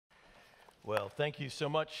Well, thank you so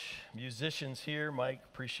much, musicians here. Mike,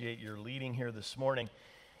 appreciate your leading here this morning.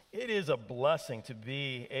 It is a blessing to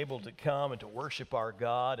be able to come and to worship our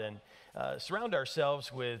God and surround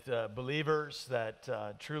ourselves with believers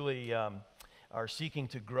that truly are seeking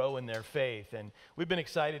to grow in their faith. And we've been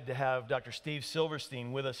excited to have Dr. Steve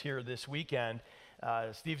Silverstein with us here this weekend.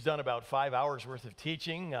 Steve's done about 5 hours worth of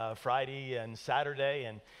teaching Friday and Saturday,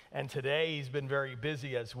 and today he's been very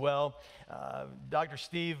busy as well. Dr.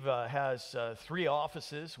 Steve has 3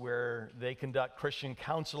 offices where they conduct Christian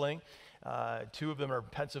counseling. 2 of them are in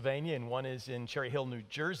Pennsylvania and 1 is in Cherry Hill, New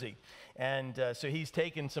Jersey. And so he's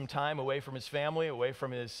taken some time away from his family, away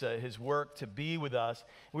from his work to be with us.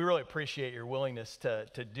 We really appreciate your willingness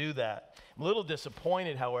to do that. I'm a little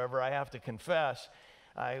disappointed, however, I have to confess.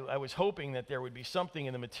 I was hoping that there would be something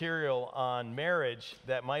in the material on marriage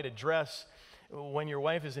that might address when your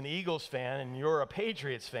wife is an Eagles fan and you're a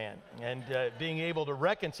Patriots fan, and being able to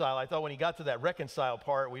reconcile. I thought when he got to that reconcile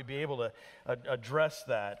part, we'd be able to address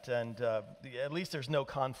that. And at least there's no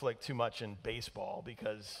conflict too much in baseball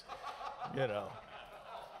because, you know,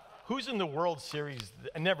 who's in the World Series?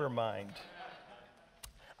 Never mind.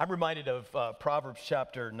 I'm reminded of Proverbs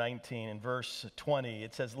chapter 19 and verse 20.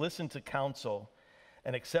 It says, "Listen to counsel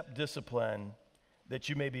and accept discipline, that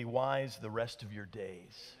you may be wise the rest of your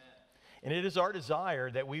days." And it is our desire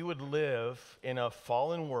that we would live in a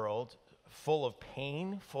fallen world full of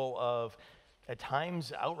pain, full of, at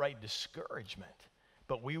times, outright discouragement,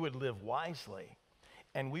 but we would live wisely,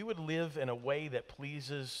 and we would live in a way that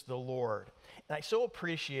pleases the Lord. And I so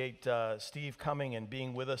appreciate Steve coming and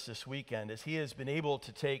being with us this weekend, as he has been able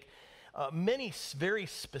to take many very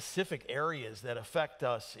specific areas that affect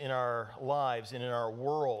us in our lives and in our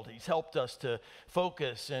world. He's helped us to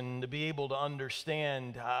focus and to be able to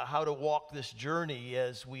understand how to walk this journey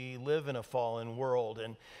as we live in a fallen world,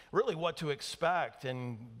 and really what to expect,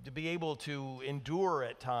 and to be able to endure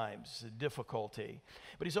at times difficulty.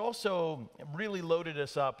 But he's also really loaded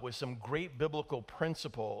us up with some great biblical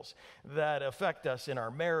principles that affect us in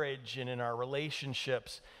our marriage and in our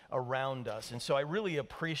relationships around us. And so I really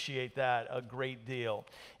appreciate that a great deal.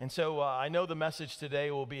 And so I know the message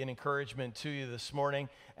today will be an encouragement to you this morning,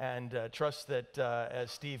 and trust that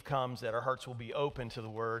as Steve comes, that our hearts will be open to the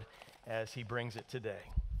word as he brings it today.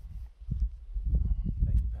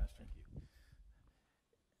 Thank you, Pastor.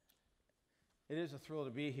 It is a thrill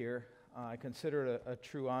to be here. I consider it a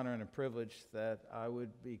true honor and a privilege that I would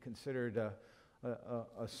be considered a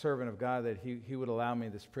servant of God, that he would allow me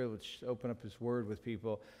this privilege to open up his word with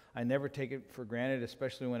people. I never take it for granted,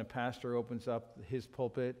 especially when a pastor opens up his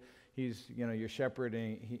pulpit. He's, your shepherd,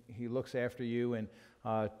 and he looks after you, and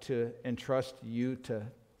to entrust you to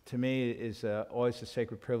me is always a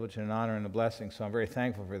sacred privilege and an honor and a blessing. So I'm very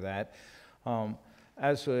thankful for that.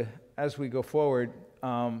 As we go forward,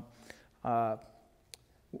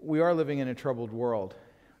 we are living in a troubled world,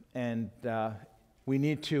 and we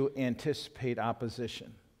need to anticipate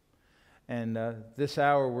opposition. And this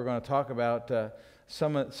hour we're going to talk about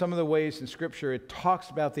some of the ways in Scripture it talks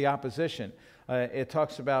about the opposition. It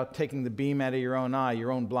talks about taking the beam out of your own eye,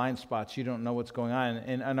 your own blind spots. You don't know what's going on.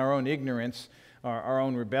 And our own ignorance, our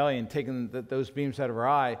own rebellion, taking those beams out of our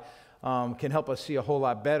eye can help us see a whole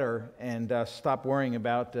lot better and stop worrying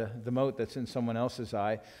about the mote that's in someone else's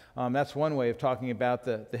eye. That's one way of talking about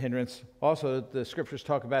the hindrance. Also, the Scriptures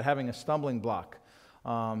talk about having a stumbling block,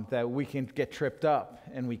 that we can get tripped up,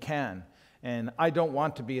 and we can. And I don't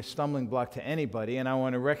want to be a stumbling block to anybody, and I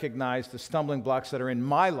want to recognize the stumbling blocks that are in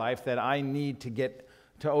my life that I need to get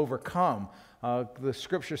to overcome. The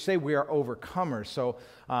Scriptures say we are overcomers, so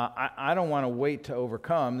I don't want to wait to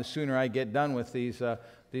overcome. The sooner I get done with these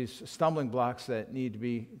stumbling blocks that need to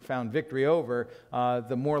be found victory over,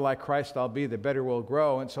 the more like Christ I'll be, the better we'll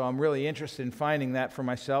grow. And so I'm really interested in finding that for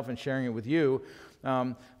myself and sharing it with you.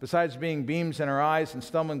 Besides being beams in our eyes and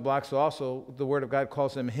stumbling blocks, also the Word of God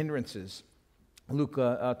calls them hindrances. Luke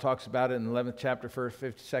talks about it in the 11th chapter,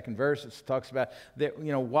 52nd verse. It talks about that.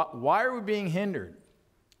 Why are we being hindered?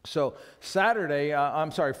 So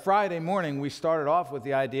Friday morning, we started off with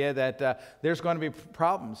the idea that there's going to be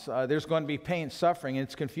problems. There's going to be pain, suffering, and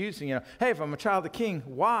it's confusing. Hey, if I'm a child of the King,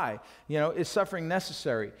 why? Is suffering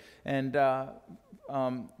necessary? And 2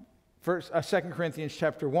 Corinthians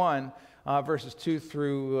chapter 1, verses 2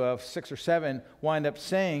 through 6 or 7 wind up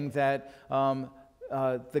saying that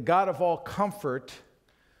the God of all comfort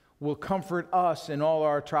will comfort us in all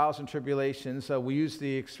our trials and tribulations.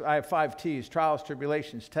 I have 5 T's: trials,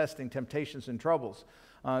 tribulations, testing, temptations, and troubles.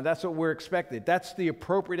 That's what we're expected. That's the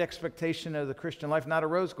appropriate expectation of the Christian life, not a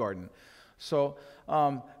rose garden. So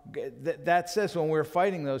that says when we're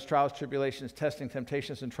fighting those trials, tribulations, testing,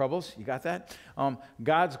 temptations, and troubles, you got that?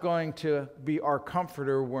 God's going to be our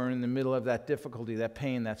comforter when we're in the middle of that difficulty, that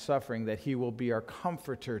pain, that suffering, that he will be our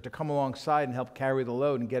comforter to come alongside and help carry the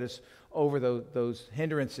load and get us over those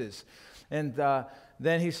hindrances. And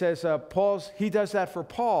then he says, he does that for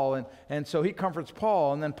Paul, and so he comforts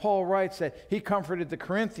Paul. And then Paul writes that he comforted the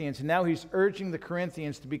Corinthians, and now he's urging the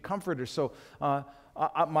Corinthians to be comforters. So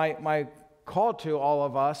my call to all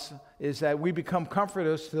of us is that we become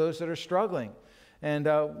comforters to those that are struggling. And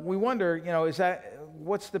we wonder,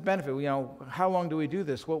 what's the benefit? How long do we do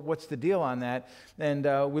this? What's the deal on that? And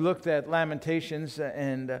we looked at Lamentations,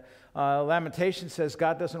 and Lamentations says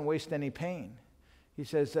God doesn't waste any pain. He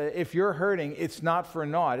says, if you're hurting, it's not for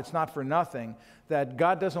naught, it's not for nothing, that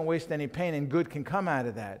God doesn't waste any pain and good can come out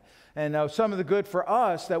of that. And some of the good for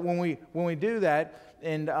us, that when we do that,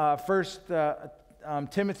 in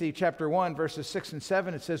Timothy chapter 1, verses 6 and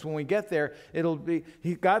 7, it says when we get there,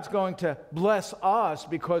 God's going to bless us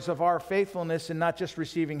because of our faithfulness in not just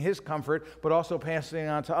receiving his comfort, but also passing it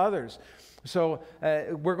on to others. So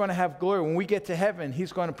we're going to have glory. When we get to heaven,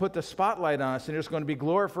 he's going to put the spotlight on us, and there's going to be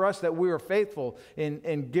glory for us that we were faithful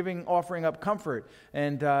in offering up comfort.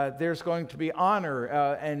 And there's going to be honor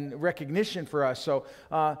and recognition for us. So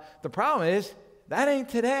the problem is, that ain't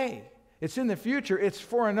today. It's in the future. It's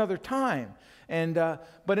for another time. And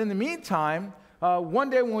but in the meantime, one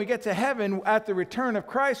day when we get to heaven at the return of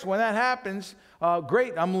Christ, when that happens,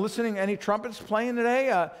 great. I'm listening. Any trumpets playing today?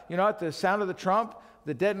 At the sound of the trump,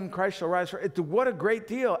 the dead in Christ shall rise. What a great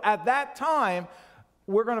deal. At that time,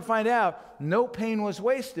 we're going to find out no pain was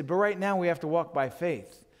wasted. But right now, we have to walk by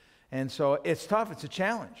faith. And so it's tough. It's a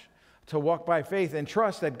challenge to walk by faith and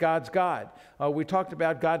trust that God's God. We talked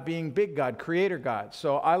about God being big God, creator God.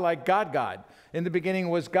 So I like God. In the beginning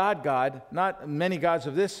was God, not many gods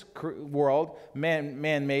of this world,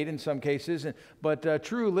 man-made in some cases, but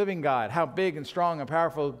true living God, how big and strong and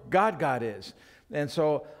powerful God is. And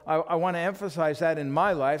so I want to emphasize that in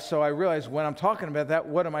my life, so I realize when I'm talking about that,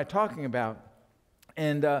 what am I talking about?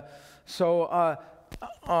 And a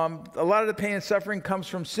lot of the pain and suffering comes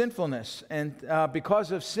from sinfulness. And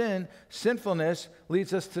because of sinfulness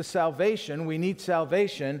leads us to salvation. We need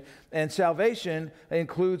salvation. And salvation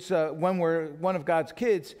includes, when we're one of God's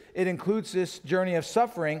kids, it includes this journey of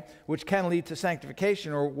suffering, which can lead to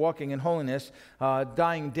sanctification or walking in holiness,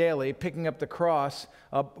 dying daily, picking up the cross,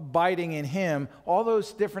 abiding in him. All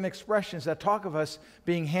those different expressions that talk of us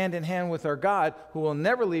being hand in hand with our God, who will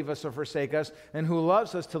never leave us or forsake us, and who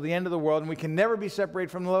loves us till the end of the world, and we can never be separated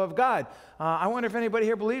from the love of God. I wonder if anybody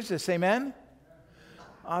here believes this. Amen?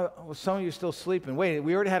 Well, some of you are still sleeping. Wait,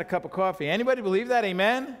 we already had a cup of coffee. Anybody believe that?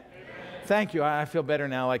 Amen? Amen. Thank you. I feel better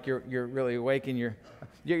now, like you're really awake and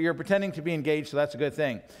you're pretending to be engaged, so that's a good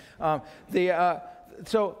thing.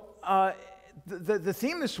 The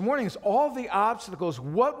theme this morning is all the obstacles.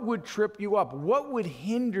 What would trip you up? What would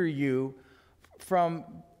hinder you from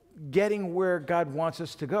getting where God wants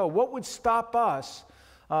us to go? What would stop us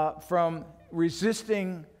from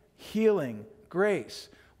resisting healing, grace?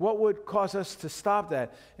 What would cause us to stop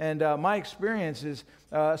that? And my experience is,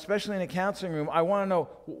 especially in a counseling room, I want to know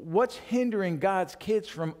what's hindering God's kids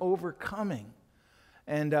from overcoming.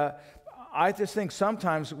 And I just think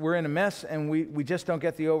sometimes we're in a mess and we just don't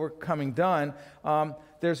get the overcoming done.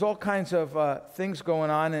 There's all kinds of things going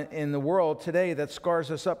on in the world today that scars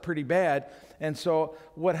us up pretty bad. And so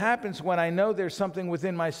what happens when I know there's something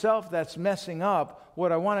within myself that's messing up,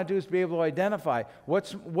 what I want to do is be able to identify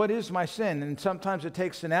what is my sin. And sometimes it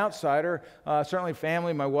takes an outsider, certainly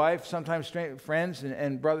family, my wife, sometimes friends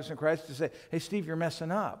and brothers in Christ, to say, hey, Steve, you're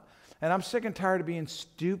messing up. And I'm sick and tired of being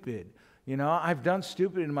stupid. I've done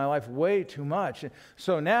stupid in my life way too much.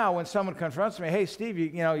 So now when someone confronts me, hey, Steve,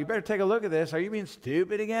 you better take a look at this. Are you being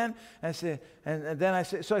stupid again? And then I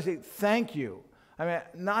say, thank you. I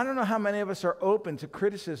mean, I don't know how many of us are open to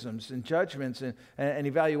criticisms and judgments and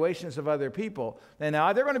evaluations of other people. And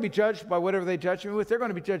now they're going to be judged by whatever they judge me with. They're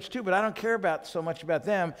going to be judged too, but I don't care so much about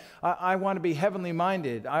them. I want to be heavenly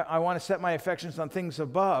minded. I want to set my affections on things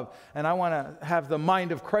above. And I want to have the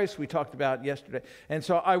mind of Christ we talked about yesterday. And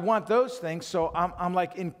so I want those things. So I'm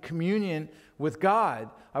like in communion with God.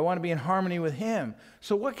 I want to be in harmony with him.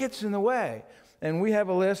 So what gets in the way? And we have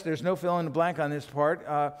a list. There's no fill in the blank on this part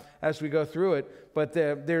as we go through it. But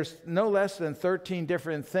there's no less than 13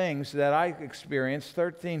 different things that I experienced,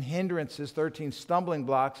 13 hindrances, 13 stumbling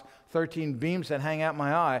blocks, 13 beams that hang out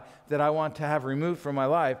my eye that I want to have removed from my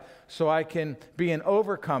life so I can be an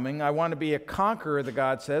overcoming. I want to be a conqueror, the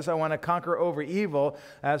God says. I want to conquer over evil.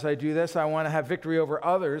 As I do this, I want to have victory over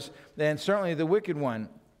others and certainly the wicked one.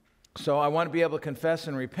 So I want to be able to confess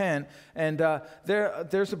and repent. And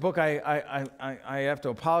there's a book, I have to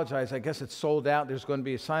apologize. I guess it's sold out. There's going to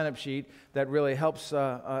be a sign-up sheet that really helps.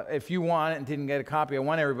 If you want it and didn't get a copy, I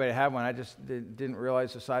want everybody to have one. I just didn't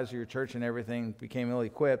realize the size of your church and everything, became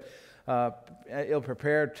ill-equipped,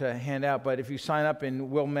 ill-prepared to hand out. But if you sign up, and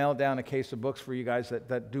we'll mail down a case of books for you guys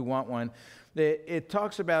that do want one. It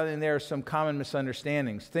talks about in there some common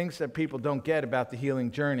misunderstandings, things that people don't get about the healing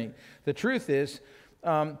journey. The truth is,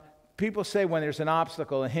 people say when there's an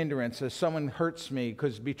obstacle, a hindrance, if someone hurts me,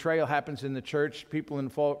 because betrayal happens in the church. People in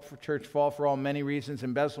the church fall for all many reasons,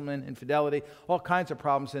 embezzlement, infidelity, all kinds of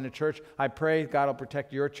problems in the church. I pray God will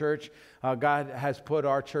protect your church. God has put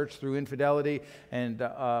our church through infidelity and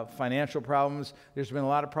financial problems. There's been a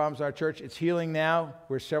lot of problems in our church. It's healing now.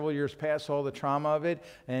 We're several years past all the trauma of it,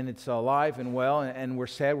 and it's alive and well, and we're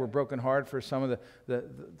sad. We're brokenhearted for some of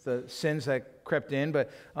the sins that crept in. But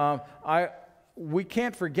we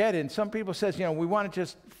can't forget it. And some people says, we want to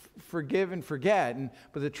just forgive and forget.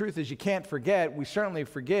 But the truth is you can't forget. We certainly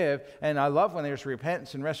forgive. And I love when there's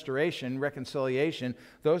repentance and restoration, reconciliation.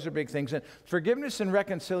 Those are big things. And forgiveness and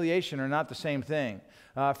reconciliation are not the same thing.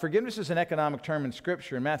 Forgiveness is an economic term in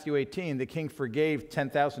Scripture. In Matthew 18, the king forgave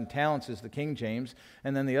 10,000 talents, is the King James,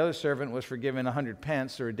 and then the other servant was forgiven 100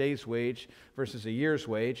 pence, or a day's wage, versus a year's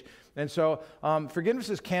wage. And so forgiveness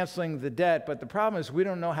is canceling the debt, but the problem is we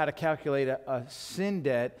don't know how to calculate a sin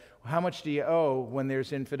debt. How much do you owe when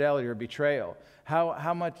there's infidelity or betrayal?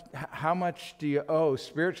 How much do you owe,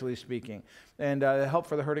 spiritually speaking? And the Help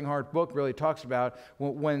for the Hurting Heart book really talks about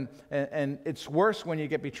and it's worse when you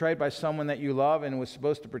get betrayed by someone that you love and was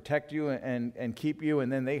supposed to protect you and keep you,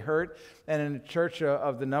 and then they hurt. And in the church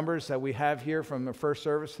of the numbers that we have here from the first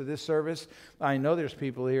service to this service, I know there's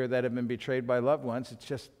people here that have been betrayed by loved ones. It's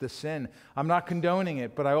just the sin. I'm not condoning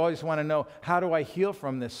it, but I always want to know, how do I heal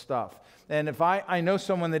from this stuff? And if I know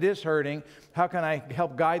someone that is hurting, how can I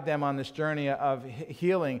help guide them on this journey of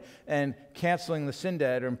healing and canceling the sin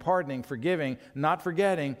debt and pardoning, forgiving, not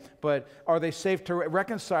forgetting, but are they safe to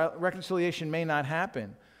reconcile? Reconciliation may not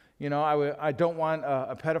happen. I don't want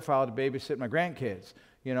a pedophile to babysit my grandkids.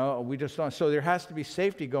 We just don't. So there has to be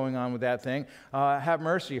safety going on with that thing. Have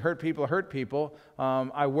mercy. Hurt people.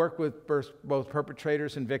 I work with both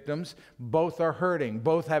perpetrators and victims. Both are hurting.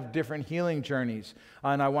 Both have different healing journeys.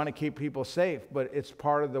 And I want to keep people safe, but it's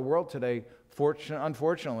part of the world today,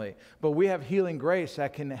 unfortunately. But we have healing grace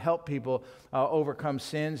that can help people overcome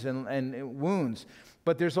sins and wounds.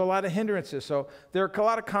 But there's a lot of hindrances. So there are a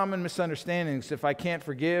lot of common misunderstandings. If I can't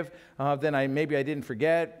forgive, then maybe I didn't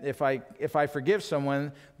forget. If I forgive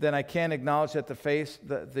someone, then I can't acknowledge that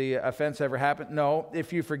the offense ever happened. No,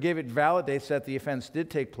 if you forgive, it validates that the offense did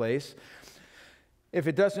take place. If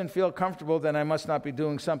it doesn't feel comfortable, then I must not be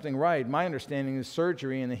doing something right. My understanding is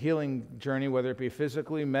surgery and the healing journey, whether it be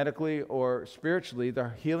physically, medically, or spiritually, the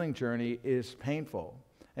healing journey is painful.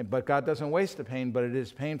 But God doesn't waste the pain, but it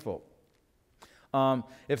is painful.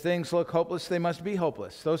 If things look hopeless, they must be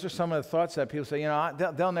hopeless. Those are some of the thoughts that people say,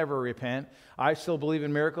 they'll never repent. I still believe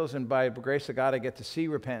in miracles, and by the grace of God, I get to see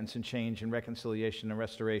repentance and change and reconciliation and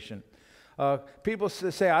restoration. People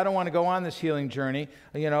say, I don't want to go on this healing journey,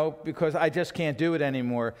 because I just can't do it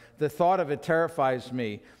anymore. The thought of it terrifies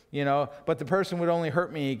me. But the person would only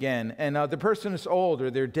hurt me again. And the person is old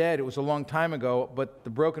or they're dead. It was a long time ago, but the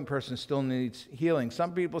broken person still needs healing.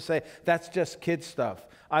 Some people say, that's just kid stuff.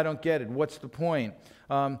 I don't get it. What's the point?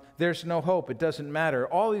 There's no hope. It doesn't matter.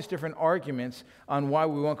 All these different arguments on why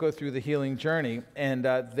we won't go through the healing journey, and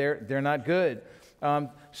they're not good.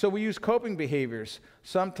 So we use coping behaviors.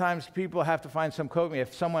 Sometimes people have to find some coping.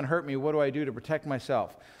 If someone hurt me, what do I do to protect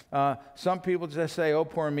myself? Some people just say, oh,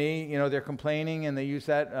 poor me. They're complaining, and they use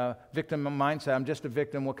that victim mindset. I'm just a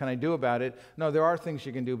victim. What can I do about it? No, there are things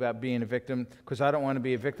you can do about being a victim, because I don't want to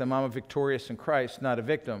be a victim. I'm a victorious in Christ, not a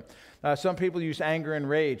victim. Some people use anger and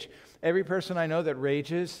rage. Every person I know that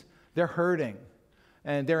rages, they're hurting.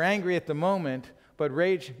 And they're angry at the moment, but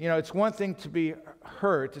rage, it's one thing to be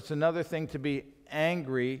hurt. It's another thing to be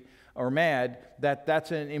angry or mad.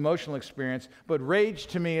 That's an emotional experience. But rage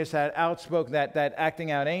to me is that outspoken, that acting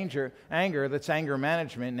out anger. That's anger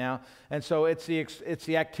management now. And so it's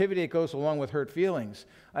the activity that goes along with hurt feelings.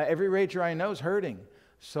 Every rager I know is hurting.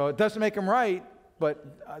 So it doesn't make them right, but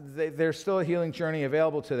there's still a healing journey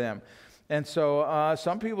available to them. And so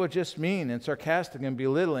some people are just mean and sarcastic and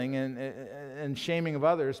belittling and shaming of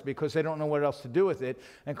others because they don't know what else to do with it,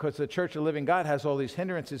 and because the Church of the Living God has all these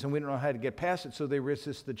hindrances and we don't know how to get past it, so they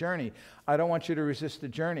resist the journey. I don't want you to resist the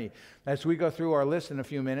journey. As we go through our list in a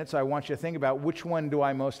few minutes, I want you to think about which one do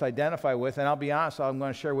I most identify with, and I'll be honest, I'm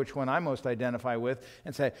going to share which one I most identify with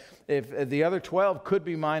and say, if the other 12 could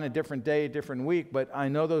be mine a different day, a different week, but I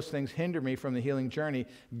know those things hinder me from the healing journey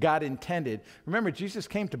God intended. Remember, Jesus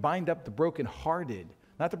came to bind up the brokenhearted,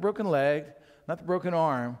 not the broken leg, not the broken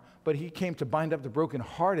arm, but he came to bind up the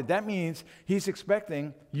brokenhearted. That means he's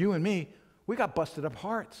expecting you and me, we got busted up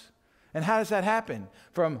hearts. And how does that happen?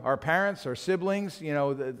 From our parents, our siblings,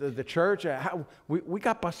 the church, we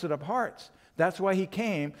got busted up hearts. That's why he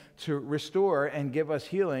came to restore and give us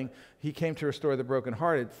healing. He came to restore the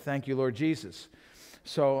brokenhearted. Thank you, Lord Jesus.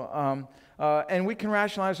 So, and we can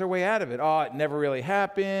rationalize our way out of it. Oh, it never really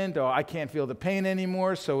happened. Oh, I can't feel the pain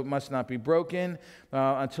anymore, so it must not be broken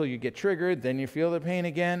until you get triggered. Then you feel the pain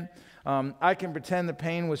again. I can pretend the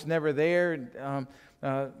pain was never there.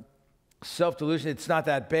 Self-delusion, it's not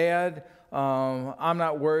that bad. I'm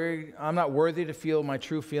not worried. I'm not worthy to feel my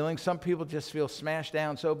true feelings. Some people just feel smashed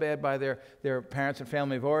down so bad by their parents and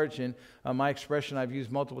family of origin. My expression I've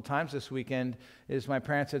used multiple times this weekend is my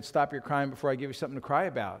parents said, "Stop your crying before I give you something to cry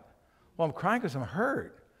about." Well, I'm crying because I'm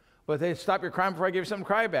hurt. But they stop your crying before I give you something to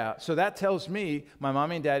cry about. So that tells me, my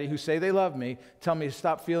mommy and daddy, who say they love me, tell me to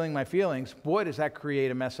stop feeling my feelings. Boy, does that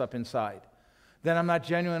create a mess up inside. Then I'm not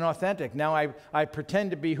genuine and authentic. Now I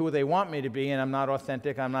pretend to be who they want me to be, and I'm not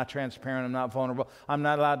authentic, I'm not transparent, I'm not vulnerable. I'm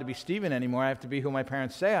not allowed to be Stephen anymore. I have to be who my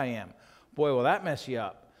parents say I am. Boy, will that mess you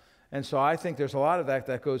up. And so I think there's a lot of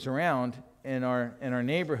that goes around in our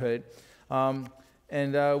neighborhood.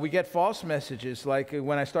 And we get false messages, like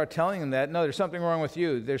when I start telling them that, no, there's something wrong with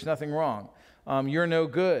you. There's nothing wrong. You're no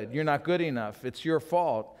good. You're not good enough. It's your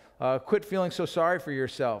fault. Quit feeling so sorry for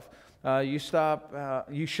yourself. You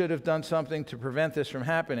should have done something to prevent this from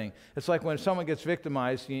happening. It's like when someone gets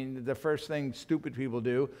victimized, the first thing stupid people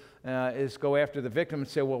do is go after the victim and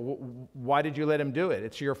say, well, why did you let him do it?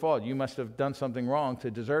 It's your fault. You must have done something wrong to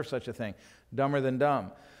deserve such a thing. Dumber than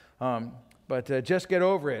dumb. But just get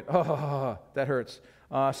over it. Oh, that hurts.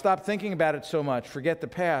 Stop thinking about it so much. Forget the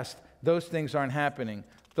past. Those things aren't happening.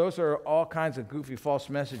 Those are all kinds of goofy false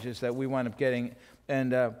messages that we wind up getting,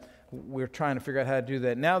 and we're trying to figure out how to do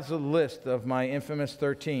that. Now there's a list of my infamous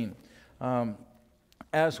 13.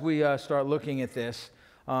 As we start looking at this,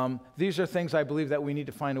 these are things I believe that we need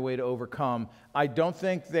to find a way to overcome. I don't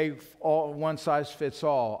think they all one size fits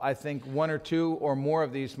all. I think one or two or more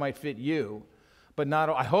of these might fit you, but not.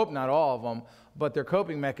 I hope not all of them. But they're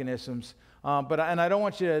coping mechanisms. And I don't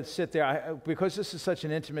want you to sit there because this is such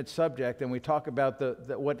an intimate subject, and we talk about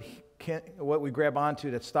what we grab onto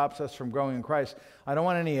that stops us from growing in Christ. I don't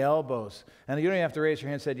want any elbows, and you don't even have to raise your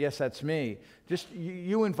hand and say, "Yes, that's me." Just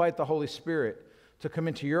you invite the Holy Spirit to come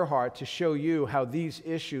into your heart to show you how these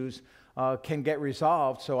issues can get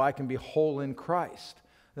resolved, so I can be whole in Christ.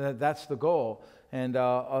 That's the goal. And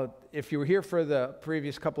if you were here for the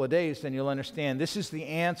previous couple of days, then you'll understand this is the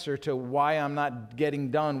answer to why I'm not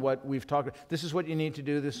getting done what we've talked about. This is what you need to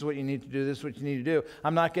do. This is what you need to do. This is what you need to do.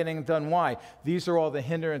 I'm not getting it done. Why? These are all the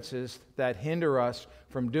hindrances that hinder us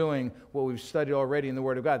from doing what we've studied already in the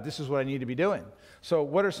Word of God. This is what I need to be doing. So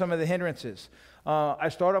what are some of the hindrances? I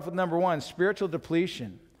start off with number one, spiritual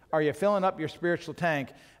depletion. Are you filling up your spiritual tank?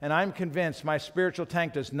 And I'm convinced my spiritual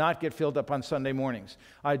tank does not get filled up on Sunday mornings.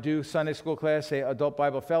 I do Sunday school class, adult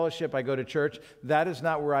Bible fellowship, I go to church. That is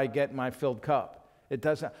not where I get my filled cup. It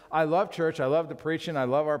doesn't. I love church, I love the preaching, I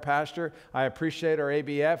love our pastor, I appreciate our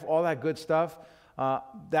ABF, all that good stuff.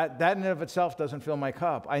 That in and of itself doesn't fill my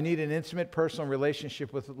cup. I need an intimate personal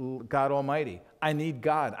relationship with God Almighty. I need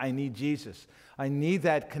God. I need Jesus. I need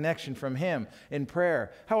that connection from Him in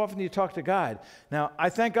prayer. How often do you talk to God? Now, I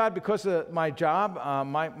thank God because of my job,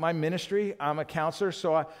 my ministry. I'm a counselor,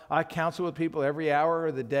 so I counsel with people every hour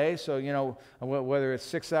of the day. So, whether it's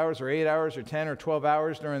 6 hours or 8 hours or 10 or 12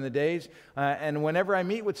 hours during the days. And whenever I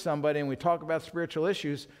meet with somebody and we talk about spiritual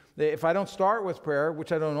issues, if I don't start with prayer,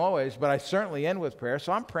 which I don't always, but I certainly end with prayer.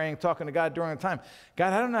 So I'm praying, talking to God during the time.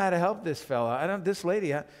 God, I don't know how to help this fella. This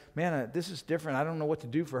lady, this is different. I don't know what to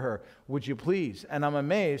do for her. Would you please? And I'm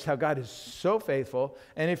amazed how God is so faithful.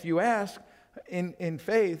 And if you ask in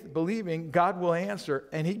faith, believing, God will answer.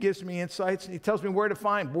 And He gives me insights. And He tells me where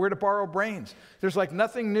to borrow brains. There's like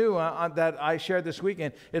nothing new that I shared this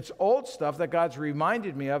weekend. It's old stuff that God's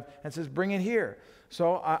reminded me of and says, bring it here.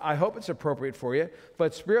 So I hope it's appropriate for you.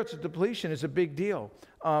 But spiritual depletion is a big deal.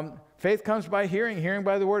 Faith comes by hearing, hearing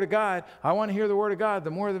by the Word of God. I want to hear the Word of God. The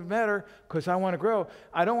more the better, because I want to grow.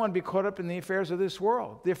 I don't want to be caught up in the affairs of this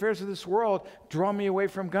world. The affairs of this world draw me away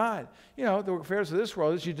from God. You know, the affairs of this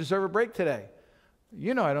world is you deserve a break today.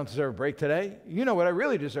 You know I don't deserve a break today. You know what I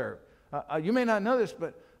really deserve. You may not know this,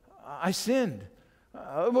 but I sinned.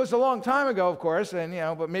 It was a long time ago, of course, and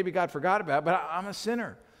but maybe God forgot about it, but I'm a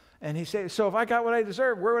sinner. And he said, so if I got what I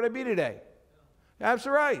deserve, where would I be today? That's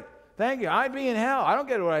right. Thank you. I'd be in hell. I don't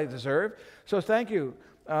get what I deserve. So thank you,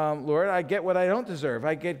 Lord. I get what I don't deserve.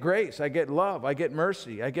 I get grace. I get love. I get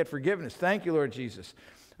mercy. I get forgiveness. Thank you, Lord Jesus.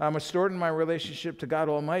 I'm restored in my relationship to God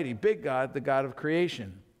Almighty, big God, the God of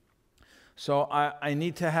creation. So I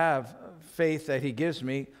need to have faith that he gives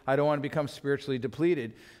me. I don't want to become spiritually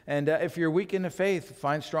depleted. And if you're weak in the faith,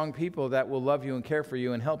 find strong people that will love you and care for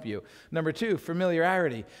you and help you. Number 2,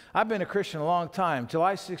 familiarity. I've been a Christian a long time.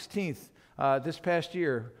 July 16th, this past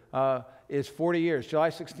year, is 40 years. July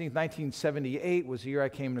 16th, 1978 was the year I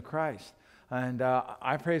came to Christ. And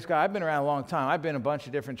I praise God. I've been around a long time. I've been in a bunch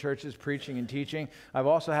of different churches preaching and teaching. I've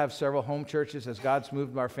also have several home churches as God's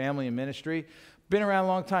moved our family and ministry. Been around a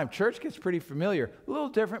long time. Church gets pretty familiar. A little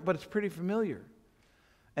different, but it's pretty familiar.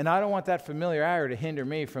 And I don't want that familiarity to hinder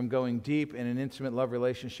me from going deep in an intimate love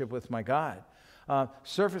relationship with my God.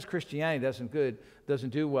 Surface Christianity doesn't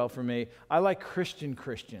do well for me. I like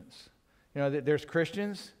Christians. There's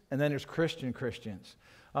Christians, and then there's Christians.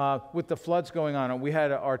 With the floods going on, we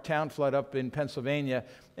had our town flood up in Pennsylvania,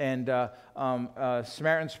 and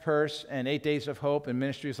Samaritan's Purse and 8 Days of Hope and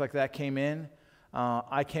ministries like that came in.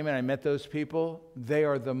 I came in, I met those people. They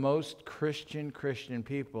are the most Christian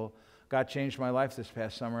people. God changed my life this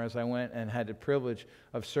past summer as I went and had the privilege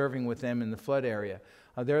of serving with them in the flood area.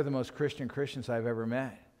 They're the most Christians I've ever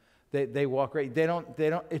met. They walk right. They don't,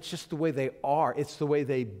 it's just the way they are. It's the way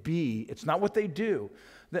they be. It's not what they do.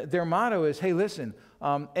 Their motto is, hey, listen,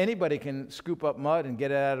 anybody can scoop up mud and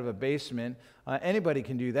get it out of a basement. Anybody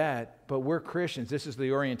can do that, but we're Christians. This is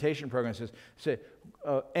the orientation program. It says,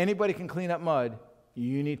 anybody can clean up mud.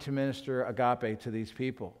 You need to minister agape to these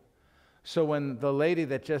people. So when the lady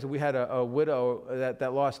we had a widow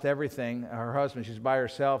that lost everything, her husband, she's by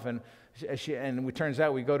herself, and it turns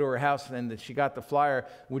out we go to her house and she got the flyer.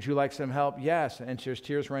 Would you like some help? Yes. And there's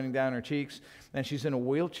tears running down her cheeks, and she's in a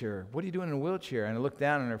wheelchair. What are you doing in a wheelchair? And I looked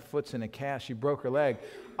down and her foot's in a cast. She broke her leg.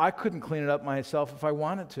 I couldn't clean it up myself if I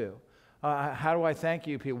wanted to. How do I thank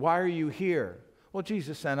you, people? Why are you here? Well,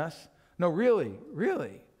 Jesus sent us. No,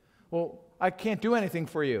 really? Well, I can't do anything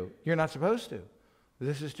for you. You're not supposed to.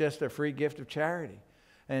 This is just a free gift of charity.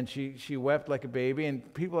 And she wept like a baby,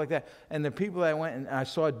 and people like that. And the people that I went and I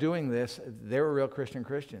saw doing this, they were real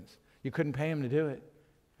Christians. You couldn't pay them to do it.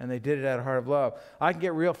 And they did it out of heart of love. I can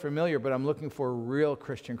get real familiar, but I'm looking for real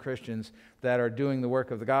Christians that are doing the work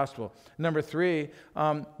of the gospel. Number 3,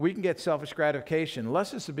 we can get selfish gratification.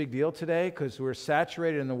 Lust is a big deal today because we're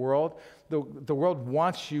saturated in the world. The world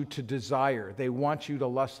wants you to desire. They want you to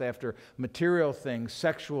lust after material things,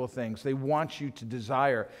 sexual things. They want you to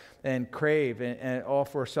desire and crave, and all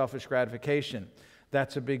for selfish gratification.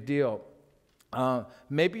 That's a big deal.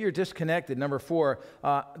 Maybe you're disconnected. Number 4,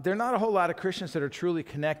 there are not a whole lot of Christians that are truly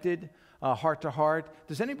connected, heart to heart.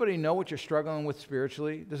 Does anybody know what you're struggling with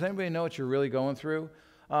spiritually? Does anybody know what you're really going through?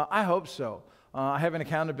 I hope so. I have an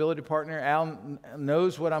accountability partner. Al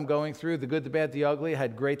knows what I'm going through, the good, the bad, the ugly. I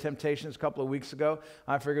had great temptations a couple of weeks ago.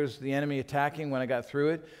 I figured it was the enemy attacking when I got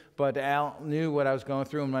through it. But Al knew what I was going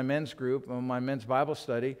through in my men's group, in my men's Bible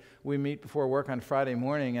study. We meet before work on Friday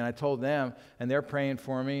morning, and I told them, and they're praying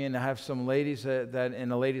for me. And I have some ladies that in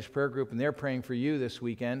the ladies' prayer group, and they're praying for you this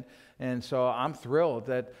weekend. And so I'm thrilled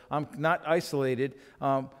that I'm not isolated.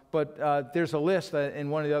 But there's a list in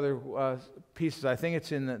one of the other pieces. I think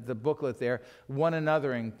it's in the booklet there. One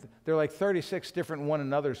anothering. There are like 36 different one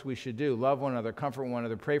another's we should do. Love one another, comfort one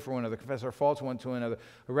another, pray for one another, confess our faults one to another,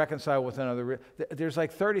 reconcile with another. There's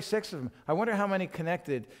like 36 of them. I wonder how many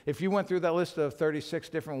connected. If you went through that list of 36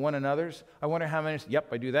 different one another's, I wonder how many. Yep,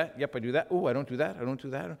 I do that. Yep, I do that. Oh, I don't do that. I don't do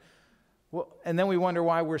that. Well, and then we wonder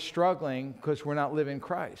why we're struggling because we're not living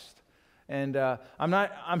Christ. And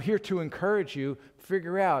I'm here to encourage you,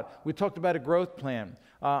 figure out. We talked about a growth plan.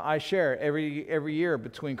 I share every year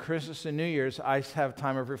between Christmas and New Year's, I have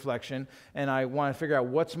time of reflection, and I want to figure out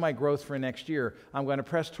what's my growth for next year. I'm going to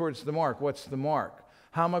press towards the mark. What's the mark?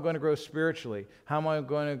 How am I going to grow spiritually? How am I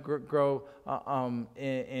going to grow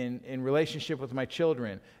in relationship with my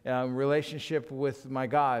children, relationship with my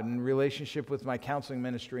God, and relationship with my counseling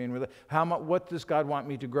ministry? And what does God want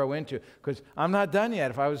me to grow into? Because I'm not done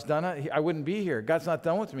yet. If I was done, I wouldn't be here. God's not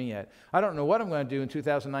done with me yet. I don't know what I'm going to do in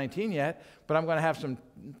 2019 yet, but I'm going to have some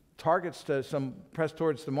targets some press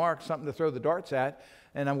towards the mark, something to throw the darts at,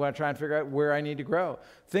 and I'm going to try and figure out where I need to grow.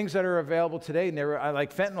 Things that are available today,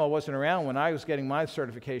 like fentanyl wasn't around when I was getting my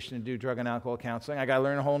certification to do drug and alcohol counseling. I got to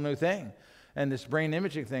learn a whole new thing. And this brain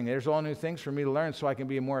imaging thing, there's all new things for me to learn so I can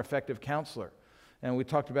be a more effective counselor. And we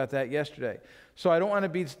talked about that yesterday. So I don't want to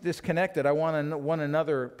be disconnected. I want one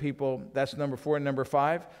another people. That's number 4. And number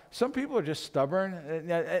 5, some people are just stubborn.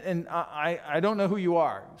 And I don't know who you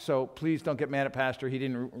are. So please don't get mad at Pastor. He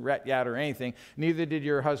didn't rat you out or anything. Neither did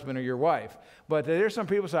your husband or your wife. But there's some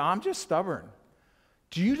people who say, I'm just stubborn.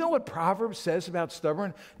 Do you know what Proverbs says about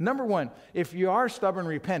stubborn? Number 1, if you are stubborn,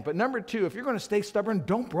 repent. But number 2, if you're going to stay stubborn,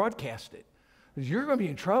 don't broadcast it. Because you're going to be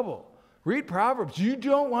in trouble. Read Proverbs. You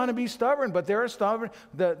don't want to be stubborn, but there are stubborn.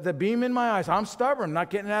 The beam in my eyes. I'm stubborn,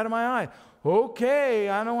 not getting it out of my eye. Okay,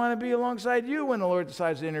 I don't want to be alongside you when the Lord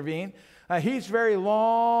decides to intervene. He's very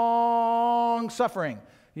long-suffering.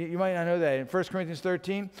 You might not know that. In 1 Corinthians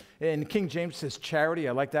 13, in King James, it says charity.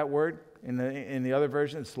 I like that word. In the other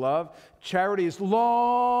version, it's love. Charity is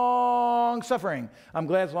long-suffering. I'm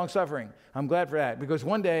glad it's long-suffering. I'm glad for that. Because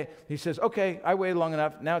one day, he says, okay, I waited long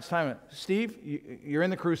enough. Now it's time. Steve, you're in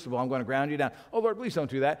the crucible. I'm going to ground you down. Oh, Lord, please don't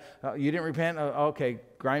do that. You didn't repent? Okay,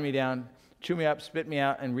 grind me down. Chew me up, spit me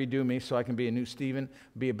out, and redo me so I can be a new Stephen,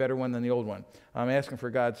 be a better one than the old one. I'm asking for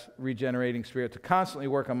God's regenerating spirit to constantly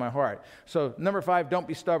work on my heart. So number 5, don't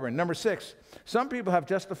be stubborn. Number 6, some people have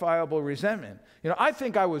justifiable resentment. I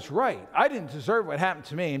think I was right. I didn't deserve what happened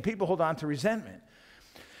to me, and people hold on to resentment.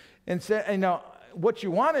 And what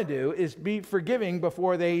you want to do is be forgiving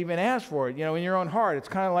before they even ask for it, in your own heart. It's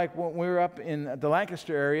kind of like when we were up in the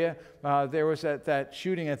Lancaster area, there was that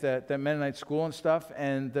shooting at that Mennonite school and stuff,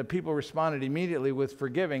 and the people responded immediately with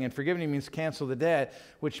forgiving, and forgiving means cancel the debt,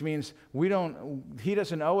 which means he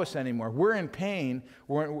doesn't owe us anymore. We're in pain.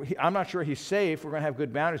 I'm not sure he's safe. We're going to have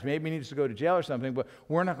good boundaries. Maybe he needs to go to jail or something, but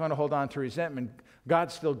we're not going to hold on to resentment.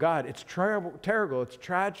 God's still God. It's terrible. It's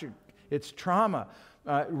tragic. It's trauma,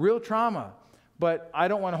 real trauma. But I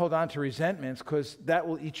don't want to hold on to resentments because that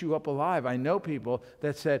will eat you up alive. I know people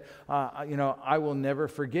that said, I will never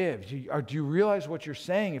forgive. Do you realize what you're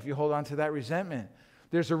saying if you hold on to that resentment?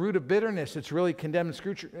 There's a root of bitterness. It's really condemned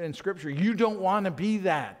in Scripture. You don't want to be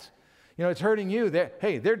that. It's hurting you.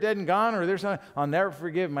 They're dead and gone, or there's something. I'll never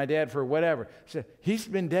forgive my dad for whatever. So he's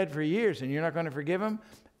been dead for years, and you're not going to forgive him?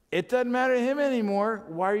 It doesn't matter to him anymore.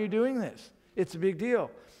 Why are you doing this? It's a big deal.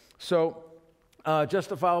 So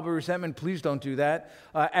justifiable resentment, please don't do that.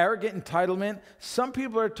 Arrogant entitlement. Some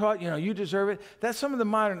people are taught, you deserve it. That's some of the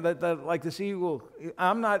modern, like this evil.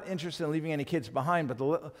 I'm not interested in leaving any kids behind, but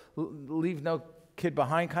the leave no kid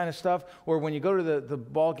behind kind of stuff. Or when you go to the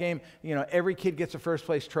ball game, every kid gets a first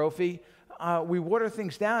place trophy. We water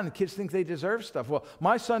things down, and kids think they deserve stuff. Well,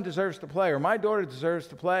 my son deserves to play, or my daughter deserves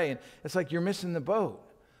to play, and it's like you're missing the boat.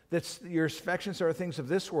 Your affections are things of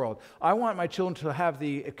this world. I want my children to have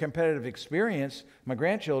the competitive experience, my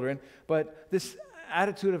grandchildren, but this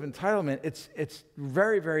attitude of entitlement, it's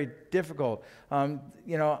very, very difficult. I'm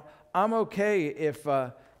okay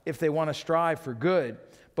if they want to strive for good,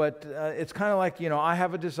 but it's kind of like, I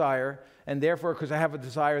have a desire, and therefore, because I have a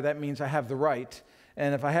desire, that means I have the right.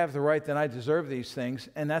 And if I have the right, then I deserve these things,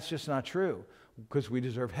 and that's just not true, because we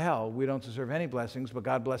deserve hell. We don't deserve any blessings, but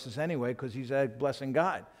God blesses anyway, because He's a blessing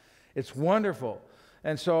God. It's wonderful.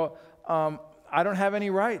 And so I don't have any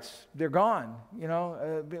rights. They're gone.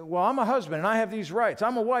 Well, I'm a husband and I have these rights.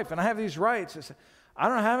 I'm a wife and I have these rights. I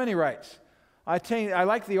don't have any rights. I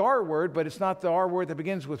like the R word, but it's not the R word that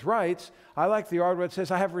begins with rights. I like the R word that says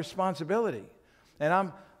I have responsibility.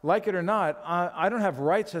 And like it or not, I don't have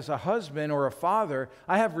rights as a husband or a father.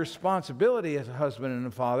 I have responsibility as a husband and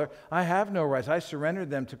a father. I have no rights. I surrendered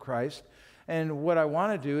them to Christ. And what I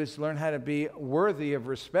want to do is learn how to be worthy of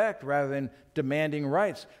respect rather than demanding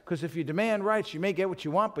rights. Because if you demand rights, you may get what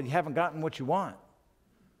you want, but you haven't gotten what you want.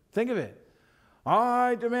 Think of it.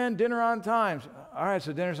 I demand dinner on time. All right,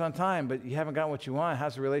 so dinner's on time, but you haven't gotten what you want.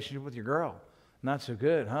 How's the relationship with your girl? Not so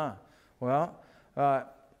good, huh? Well,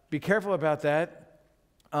 be careful about that.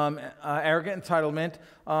 Arrogant entitlement.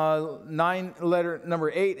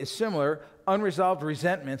 Number 8 is similar. unresolved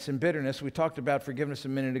resentments and bitterness. We talked about forgiveness a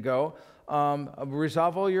minute ago.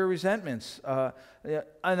 Resolve all your resentments.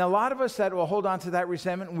 And a lot of us that will hold on to that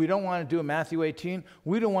resentment, we don't want to do a Matthew 18.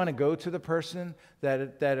 We don't want to go to the person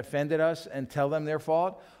that offended us and tell them their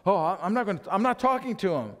fault. Oh, I'm not talking to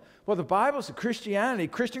them. Well, the Bible says,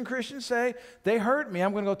 Christians say, they hurt me,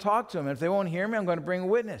 I'm going to go talk to them. And if they won't hear me, I'm going to bring a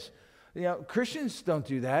witness. Christians don't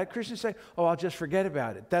do that. Christians say, oh, I'll just forget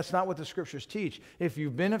about it. That's not what the scriptures teach. If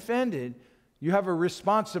you've been offended, you have a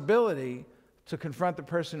responsibility to confront the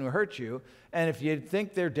person who hurt you. And if you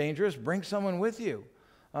think they're dangerous, bring someone with you.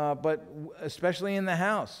 But especially in the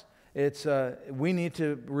house, we need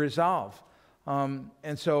to resolve.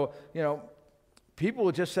 And so, people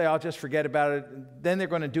will just say, I'll just forget about it. Then they're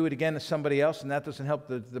going to do it again to somebody else, and that doesn't help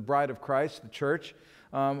the bride of Christ, the church.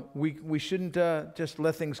 We shouldn't just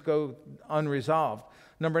let things go unresolved.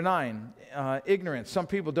 Number 9, ignorance. Some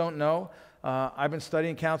people don't know. I've been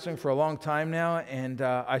studying counseling for a long time now, and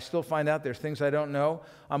I still find out there's things I don't know.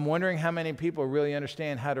 I'm wondering how many people really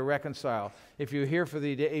understand how to reconcile. If you're here for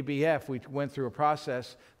the ABF, we went through a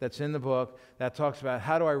process that's in the book that talks about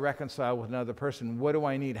how do I reconcile with another person? What do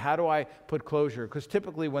I need? How do I put closure? Because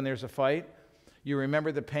typically when there's a fight, you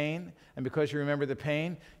remember the pain, and because you remember the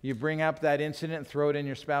pain, you bring up that incident and throw it in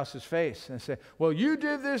your spouse's face and say, well, you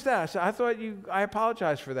did this, that. I thought I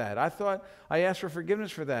apologized for that. I thought I asked for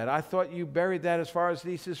forgiveness for that. I thought you buried that as far as the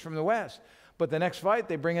east is from the west. But the next fight,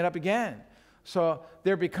 they bring it up again. So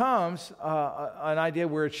there becomes an idea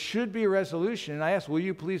where it should be a resolution. And I ask, will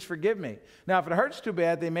you please forgive me? Now, if it hurts too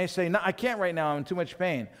bad, they may say, no, I can't right now. I'm in too much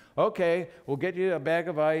pain. Okay, we'll get you a bag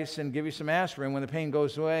of ice and give you some aspirin. When the pain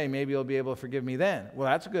goes away, maybe you'll be able to forgive me then. Well,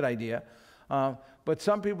 that's a good idea. But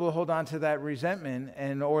some people hold on to that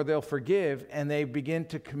resentment or they'll forgive and they begin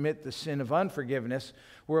to commit the sin of unforgiveness,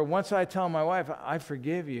 where once I tell my wife, I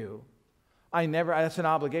forgive you, that's an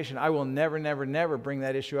obligation. I will never bring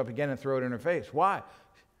that issue up again and throw it in her face. Why?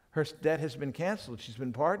 Her debt has been canceled. She's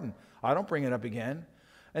been pardoned. I don't bring it up again.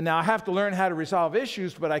 And now I have to learn how to resolve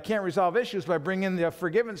issues, but I can't resolve issues by bringing the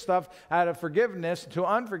forgiven stuff out of forgiveness to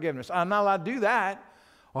unforgiveness. I'm not allowed to do that.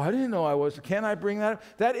 Oh, I didn't know I was. Can I bring that up?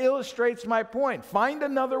 That illustrates my point. Find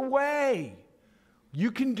another way.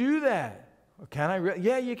 You can do that. Can I?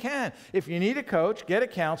 Yeah, you can. If you need a coach, get a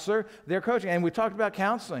counselor. They're coaching. And we talked about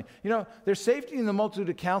counseling. There's safety in the multitude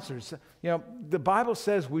of counselors. The Bible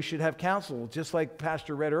says we should have counsel, just like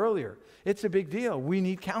Pastor read earlier. It's a big deal. We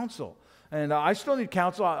need counsel. And I still need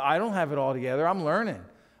counsel. I don't have it all together. I'm learning.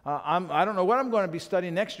 I don't know what I'm going to be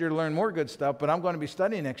studying next year to learn more good stuff, but I'm going to be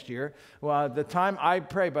studying next year. Well, the time I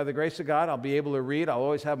pray, by the grace of God, I'll be able to read. I'll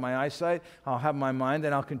always have my eyesight. I'll have my mind,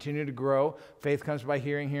 and I'll continue to grow. Faith comes by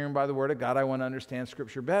hearing, hearing by the word of God. I want to understand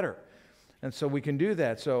Scripture better. And so we can do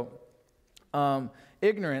that. So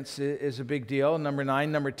ignorance is a big deal. Number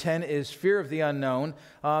 9. Number 10 is fear of the unknown.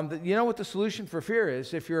 You know what the solution for fear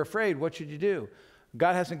is? If you're afraid, what should you do?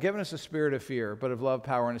 God hasn't given us a spirit of fear, but of love,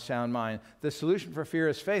 power, and a sound mind. The solution for fear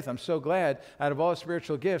is faith. I'm so glad, out of all the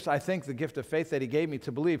spiritual gifts, I think the gift of faith that He gave me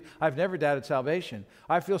to believe, I've never doubted salvation.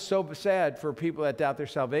 I feel so sad for people that doubt their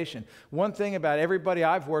salvation. One thing about everybody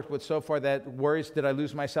I've worked with so far that worries, did I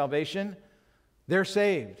lose my salvation? They're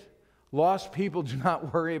saved. Lost people do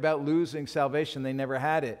not worry about losing salvation. They never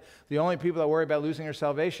had it. The only people that worry about losing their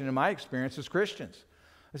salvation, in my experience, is Christians.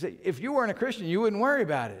 I say, if you weren't a Christian, you wouldn't worry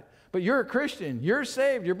about it. But you're a Christian. You're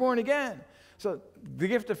saved. You're born again. So the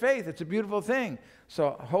gift of faith, it's a beautiful thing.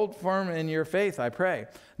 So hold firm in your faith, I pray.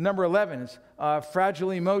 Number 11 is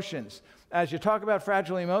fragile emotions. As you talk about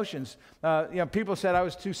fragile emotions, people said I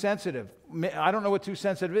was too sensitive. I don't know what too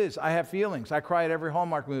sensitive is. I have feelings. I cry at every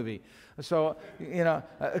Hallmark movie. So,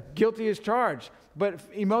 guilty as charged. But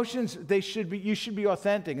emotions, you should be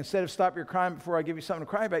authentic. Instead of stop your crying before I give you something to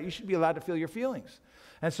cry about, you should be allowed to feel your feelings.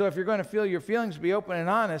 And so if you're going to feel your feelings, be open and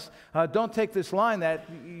honest. Don't take this line that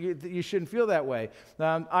you shouldn't feel that way.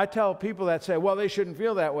 I tell people that say, well, they shouldn't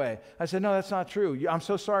feel that way. I said, no, that's not true. I'm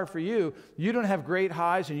so sorry for you. You don't have great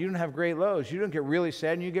highs and you don't have great lows. You don't get really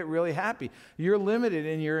sad and you get really happy. You're limited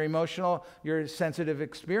in your emotional, your sensitive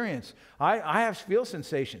experience. I feel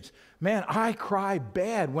sensations. Man, I cry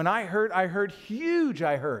bad. When I hurt huge,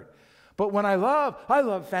 I hurt. But when I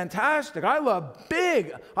love fantastic. I love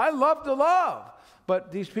big. I love to love.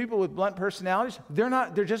 But these people with blunt personalities,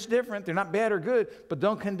 they're just different. They're not bad or good, but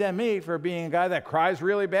don't condemn me for being a guy that cries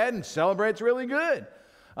really bad and celebrates really good.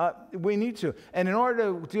 We need to. And in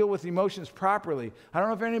order to deal with emotions properly, I don't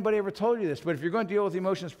know if anybody ever told you this, but if you're going to deal with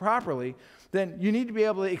emotions properly, then you need to be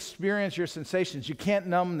able to experience your sensations. You can't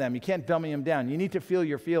numb them. You can't dummy them down. You need to feel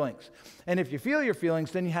your feelings. And if you feel your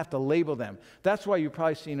feelings, then you have to label them. That's why you've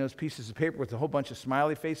probably seen those pieces of paper with a whole bunch of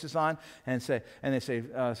smiley faces on, and they say,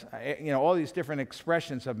 all these different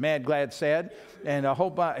expressions of mad, glad, sad, and a whole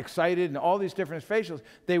bunch excited, and all these different facials.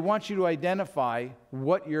 They want you to identify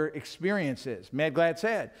what your experience is. Mad, glad,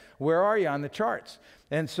 sad. Where are you on the charts?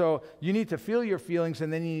 And so you need to feel your feelings,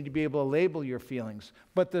 and then you need to be able to label your feelings.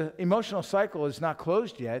 But the emotional cycle is not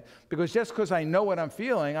closed yet, because just because I know what I'm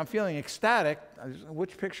feeling ecstatic.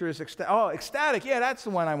 Which picture is ecstatic? Oh, ecstatic. Yeah, that's the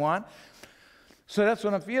one I want. So that's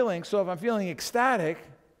what I'm feeling. So if I'm feeling ecstatic,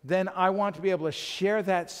 then I want to be able to share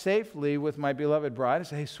that safely with my beloved bride and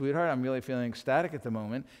say, hey, sweetheart, I'm really feeling ecstatic at the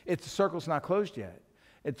moment. The circle's not closed yet.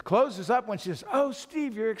 It closes up when she says, oh,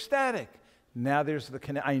 Steve, you're ecstatic. Now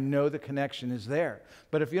I know the connection is there.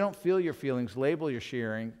 But if you don't feel your feelings, label your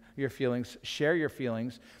feelings, share your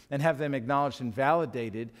feelings, and have them acknowledged and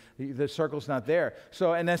validated, the circle's not there.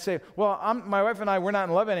 So, and then say, well, my wife and I, we're not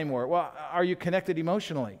in love anymore. Well, are you connected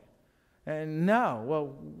emotionally? And no.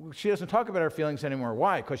 Well, she doesn't talk about her feelings anymore.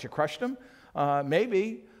 Why? Because you crushed them?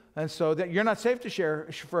 Maybe. And so that you're not safe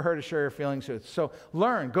for her to share her feelings with. So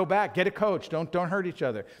learn, go back, get a coach. Don't hurt each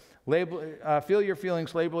other. Feel your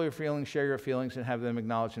feelings, label your feelings, share your feelings, and have them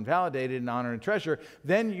acknowledged and validated and honored and treasured.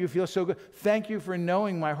 Then you feel so good. Thank you for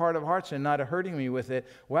knowing my heart of hearts and not hurting me with it.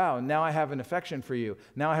 Wow, now I have an affection for you.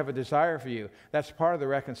 Now I have a desire for you. That's part of the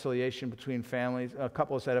reconciliation between families,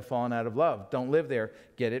 couples that have fallen out of love. Don't live there.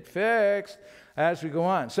 Get it fixed as we go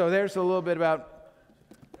on. So there's a little bit about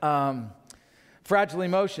fragile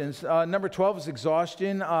emotions. Number 12 is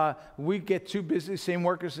exhaustion. We get too busy. Same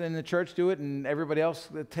workers in the church do it, and everybody else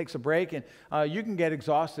takes a break. And you can get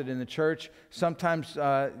exhausted in the church. Sometimes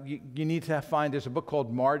you need to find, there's a book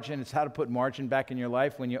called Margin. It's how to put margin back in your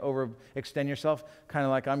life when you overextend yourself, kind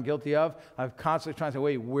of like I'm guilty of. I'm constantly trying to say,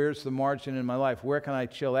 wait, where's the margin in my life? Where can I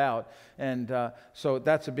chill out? And so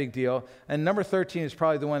that's a big deal. And number 13 is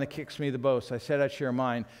probably the one that kicks me the most. I said I'd share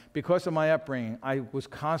mine. Because of my upbringing, I was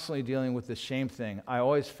constantly dealing with the shame thing. I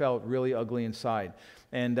always felt really ugly inside.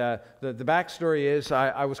 And the backstory is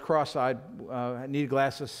I was cross-eyed. I needed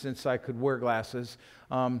glasses since I could wear glasses.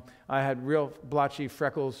 I had real blotchy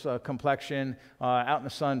freckles, complexion, out in the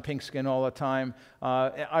sun, pink skin all the time.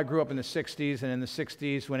 I grew up in the 60s, and in the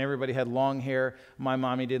 60s, when everybody had long hair, my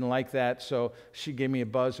mommy didn't like that, so she gave me a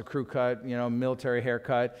buzz, a crew cut, military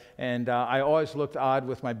haircut. And I always looked odd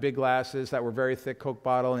with my big glasses that were very thick, Coke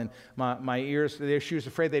bottle, and my ears, she was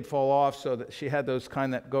afraid they'd fall off, so that she had those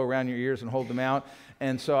kind that go around your ears and hold them out.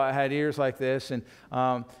 And so I had ears like this, and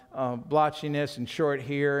blotchiness and short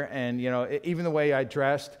hair, and even the way I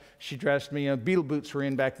dressed, she dressed me. Beatle boots were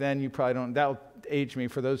in back then. You probably don't. That'll age me.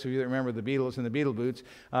 For those of you that remember the Beatles and the Beatle boots,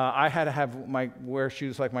 I had to wear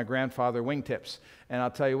shoes like my grandfather, wingtips. And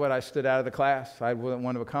I'll tell you what, I stood out of the class. I wasn't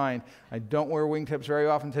one of a kind. I don't wear wingtips very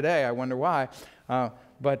often today. I wonder why.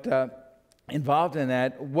 But involved in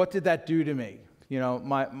that, what did that do to me?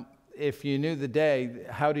 If you knew the day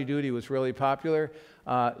Howdy Doody was really popular,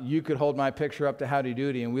 you could hold my picture up to Howdy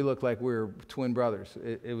Doody, and we looked like we were twin brothers.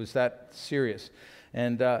 It was that serious.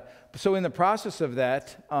 And so in the process of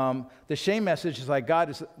that, the shame message is like, God,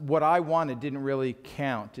 is what I wanted didn't really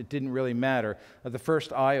count. It didn't really matter. The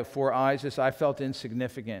first I of 4 I's is I felt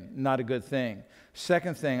insignificant, not a good thing.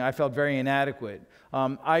 Second thing, I felt very inadequate.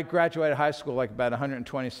 I graduated high school like about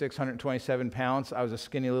 126, 127 pounds. I was a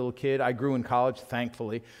skinny little kid. I grew in college,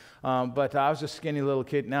 thankfully. But I was a skinny little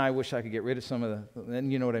kid. Now I wish I could get rid of some of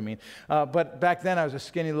you know what I mean. But back then I was a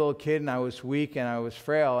skinny little kid, and I was weak, and I was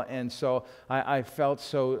frail. And so I felt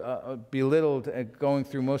so belittled going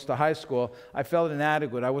through most of high school. I felt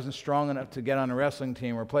inadequate. I wasn't strong enough to get on a wrestling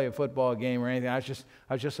team or play a football game or anything. I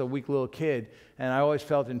was just a weak little kid, and I always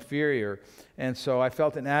felt inferior. And so I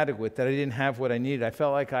felt inadequate, that I didn't have what I needed. I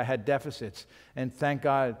felt like I had deficits. And thank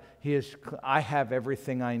God, I have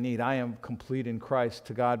everything I need. I am complete in Christ.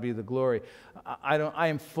 To God be the glory. I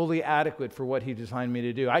am fully adequate for what He designed me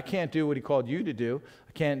to do. I can't do what He called you to do.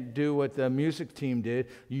 I can't do what the music team did.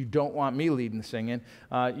 You don't want me leading singing.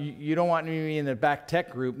 You don't want me in the back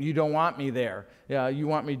tech group. You don't want me there. You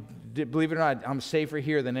want me, believe it or not, I'm safer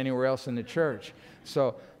here than anywhere else in the church.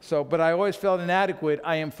 But I always felt inadequate.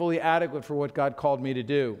 I am fully adequate for what God called me to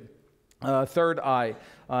do. Third I,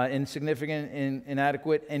 insignificant,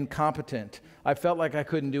 inadequate, incompetent. I felt like I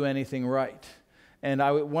couldn't do anything right. And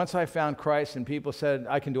once I found Christ and people said,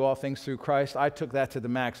 I can do all things through Christ, I took that to the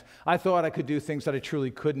max. I thought I could do things that I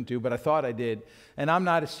truly couldn't do, but I thought I did. And I'm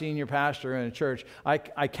not a senior pastor in a church. I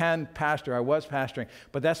can pastor. I was pastoring,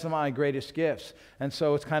 but that's not my greatest gifts. And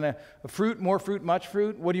so it's kind of fruit, more fruit, much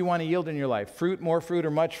fruit. What do you want to yield in your life? Fruit, more fruit,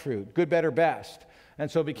 or much fruit? Good, better, best. And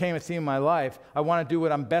so it became a theme of my life. I want to do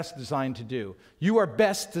what I'm best designed to do. You are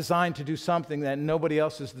best designed to do something that nobody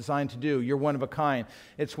else is designed to do. You're one of a kind.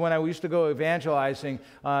 It's when I used to go evangelizing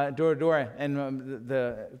door to door, and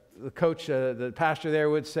the coach, the pastor there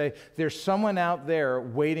would say, there's someone out there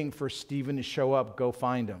waiting for Stephen to show up. Go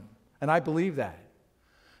find him. And I believe that.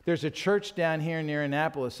 There's a church down here near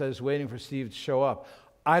Annapolis that is waiting for Steve to show up.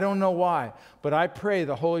 I don't know why, but I pray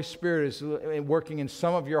the Holy Spirit is working in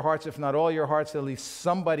some of your hearts, if not all your hearts, at least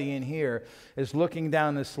somebody in here is looking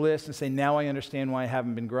down this list and saying, now I understand why I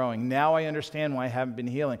haven't been growing. Now I understand why I haven't been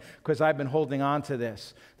healing, because I've been holding on to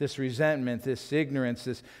this resentment, this ignorance,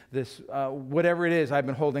 this whatever it is, I've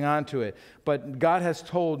been holding on to it. But God has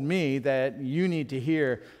told me that you need to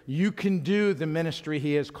hear, you can do the ministry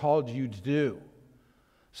He has called you to do.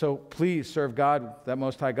 So please serve God, that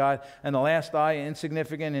Most High God. And the last I,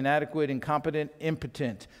 insignificant, inadequate, incompetent,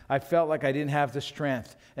 impotent. I felt like I didn't have the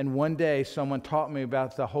strength. And one day someone taught me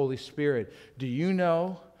about the Holy Spirit. Do you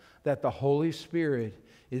know that the Holy Spirit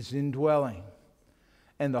is indwelling?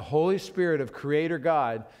 And the Holy Spirit of Creator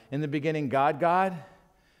God, in the beginning, God,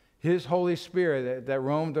 His Holy Spirit that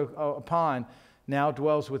roamed upon, now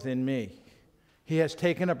dwells within me. He has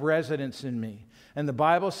taken up residence in me. And the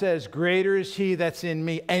Bible says, greater is He that's in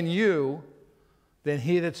me and you than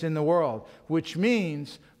he that's in the world. Which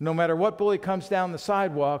means, no matter what bully comes down the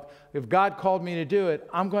sidewalk, if God called me to do it,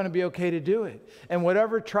 I'm going to be okay to do it. And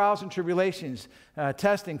whatever trials and tribulations,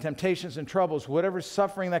 testing, temptations, and troubles, whatever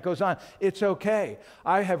suffering that goes on, it's okay.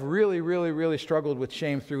 I have really, really, really struggled with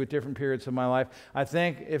shame through different periods of my life. I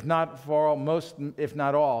think, if not for all, most, if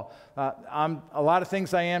not all, a lot of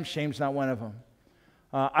things I am, shame's not one of them.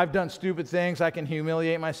 I've done stupid things. I can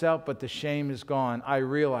humiliate myself, but the shame is gone. I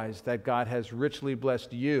realize that God has richly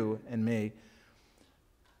blessed you and me,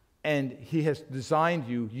 and He has designed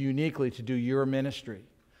you uniquely to do your ministry.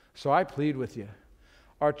 So I plead with you.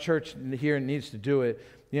 Our church here needs to do it.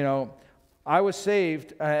 You know, I was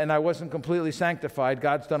saved, and I wasn't completely sanctified.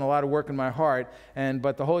 God's done a lot of work in my heart,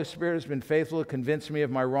 but the Holy Spirit has been faithful to convince me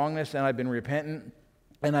of my wrongness, and I've been repentant.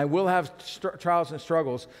 And I will have trials and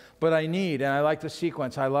struggles, but I like the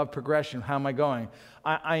sequence. I love progression. How am I going?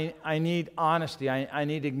 I need honesty. I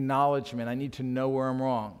need acknowledgement. I need to know where I'm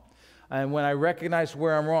wrong. And when I recognize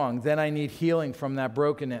where I'm wrong, then I need healing from that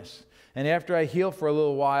brokenness. And after I heal for a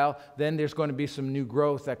little while, then there's going to be some new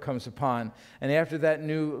growth that comes upon. And after that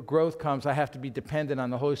new growth comes, I have to be dependent on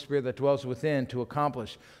the Holy Spirit that dwells within to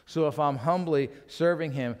accomplish. So if I'm humbly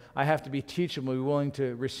serving Him, I have to be teachable, be willing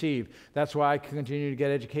to receive. That's why I continue to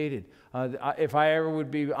get educated. If I ever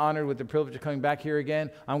would be honored with the privilege of coming back here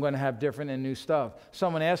again, I'm going to have different and new stuff.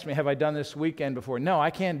 Someone asked me, have I done this weekend before? No, I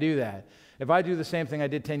can't do that. If I do the same thing I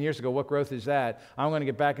did 10 years ago, what growth is that? I'm going to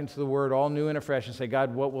get back into the Word all new and afresh and say,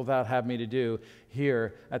 God, what will Thou have me to do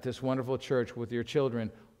here at this wonderful church with your children?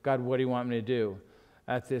 God, what do you want me to do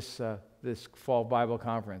at this fall Bible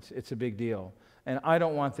conference? It's a big deal. And I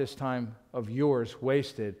don't want this time of yours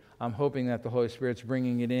wasted. I'm hoping that the Holy Spirit's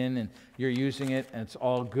bringing it in and you're using it and it's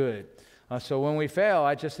all good. So when we fail,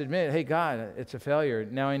 I just admit, hey, God, it's a failure.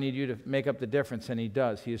 Now I need you to make up the difference, and He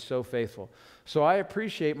does. He is so faithful. So I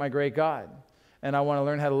appreciate my great God, and I want to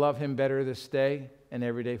learn how to love Him better this day and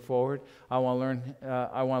every day forward. I want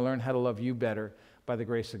to learn how to love you better by the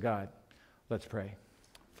grace of God. Let's pray.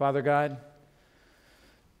 Father God,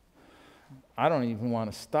 I don't even want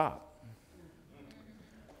to stop.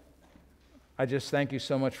 I just thank you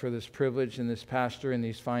so much for this privilege and this pastor and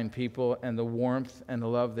these fine people and the warmth and the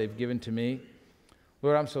love they've given to me.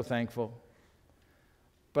 Lord, I'm so thankful.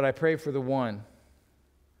 But I pray for the one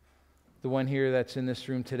here that's in this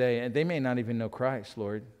room today, and they may not even know Christ,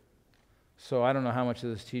 Lord. So I don't know how much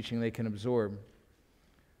of this teaching they can absorb.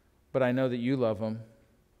 But I know that you love them.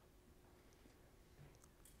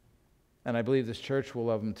 And I believe this church will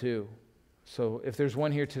love them too. So if there's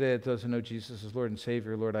one here today that doesn't know Jesus as Lord and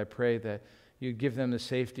Savior, Lord, I pray that you give them the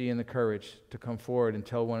safety and the courage to come forward and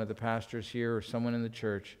tell one of the pastors here or someone in the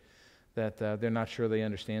church that they're not sure they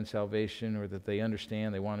understand salvation or that they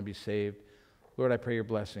understand they want to be saved. Lord, I pray your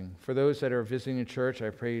blessing. For those that are visiting the church,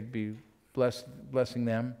 I pray you'd be blessing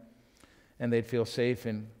them and they'd feel safe.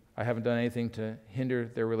 And I haven't done anything to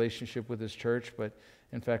hinder their relationship with this church, but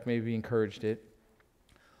in fact maybe encouraged it.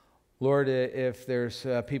 Lord, if there's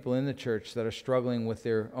people in the church that are struggling with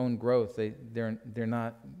their own growth, they're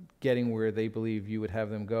not getting where they believe you would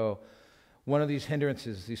have them go, one of these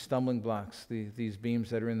hindrances, these stumbling blocks, these beams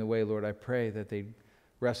that are in the way, Lord, I pray that they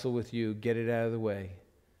wrestle with you, get it out of the way,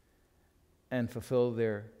 and fulfill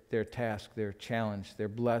their task, their challenge, their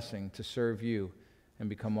blessing to serve you and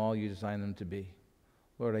become all you design them to be.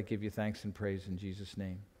 Lord, I give you thanks and praise in Jesus'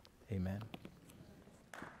 name. Amen.